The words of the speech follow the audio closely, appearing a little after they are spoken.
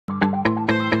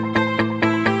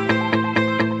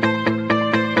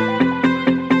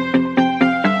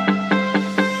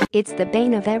It's the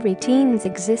bane of every teen's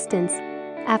existence.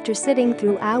 After sitting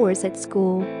through hours at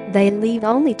school, they leave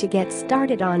only to get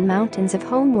started on mountains of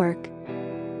homework.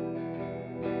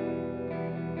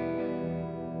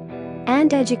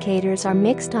 And educators are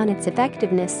mixed on its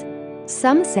effectiveness.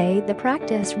 Some say the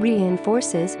practice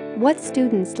reinforces what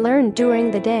students learn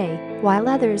during the day, while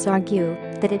others argue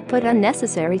that it put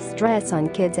unnecessary stress on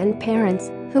kids and parents,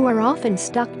 who are often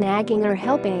stuck nagging or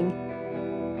helping.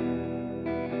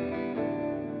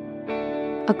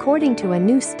 According to a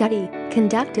new study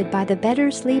conducted by the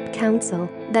Better Sleep Council,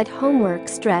 that homework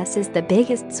stress is the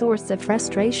biggest source of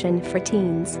frustration for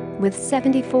teens, with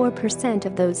 74%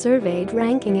 of those surveyed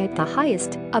ranking it the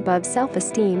highest, above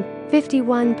self-esteem,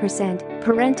 51%,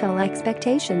 parental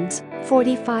expectations,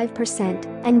 45%,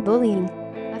 and bullying,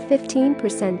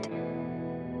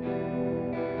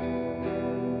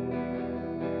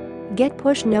 15%. Get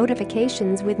push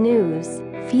notifications with news,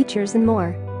 features and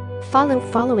more. Follow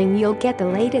following. You'll get the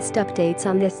latest updates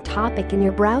on this topic in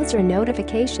your browser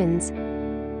notifications.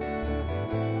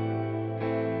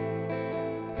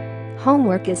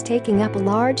 Homework is taking up a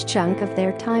large chunk of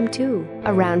their time too,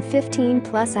 around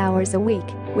 15+ hours a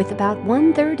week, with about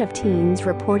 1/3 of teens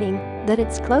reporting that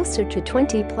it's closer to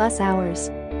 20+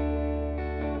 hours.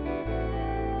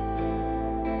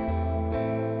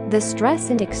 The stress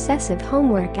and excessive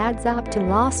homework adds up to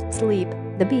lost sleep,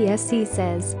 the BSC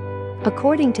says.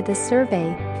 According to the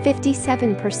survey,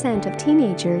 57% of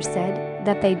teenagers said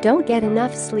that they don't get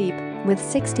enough sleep, with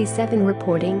 67%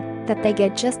 reporting that they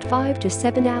get just 5 to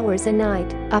 7 hours a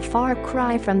night, a far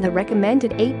cry from the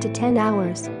recommended 8 to 10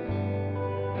 hours.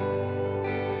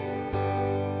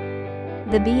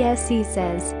 The BSC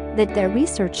says that their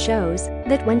research shows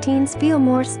that when teens feel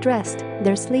more stressed,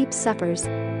 their sleep suffers.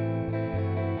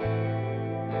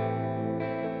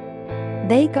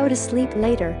 They go to sleep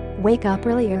later, wake up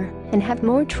earlier, and have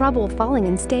more trouble falling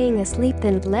and staying asleep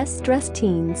than less stressed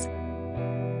teens.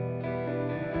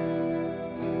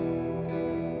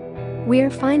 We're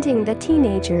finding that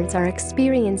teenagers are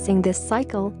experiencing this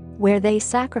cycle, where they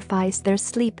sacrifice their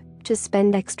sleep to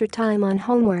spend extra time on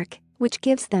homework, which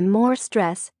gives them more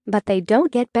stress, but they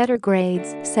don't get better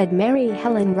grades, said Mary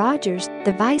Helen Rogers,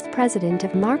 the Vice President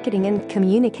of Marketing and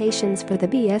Communications for the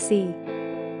BSE.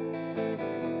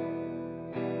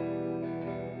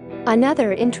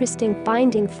 Another interesting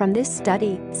finding from this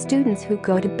study, students who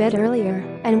go to bed earlier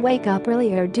and wake up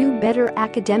earlier do better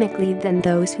academically than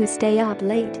those who stay up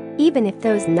late, even if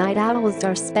those night owls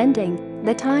are spending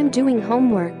the time doing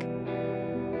homework.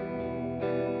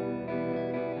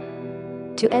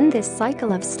 To end this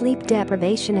cycle of sleep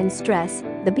deprivation and stress,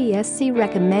 the BSC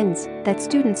recommends that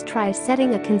students try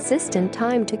setting a consistent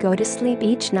time to go to sleep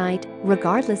each night,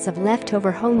 regardless of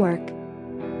leftover homework.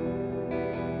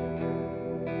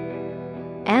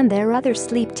 And their other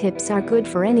sleep tips are good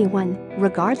for anyone,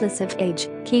 regardless of age.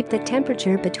 Keep the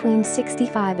temperature between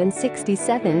 65 and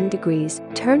 67 degrees.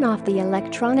 Turn off the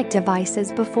electronic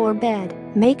devices before bed.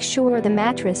 Make sure the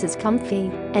mattress is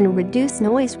comfy, and reduce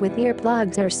noise with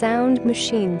earplugs or sound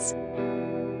machines.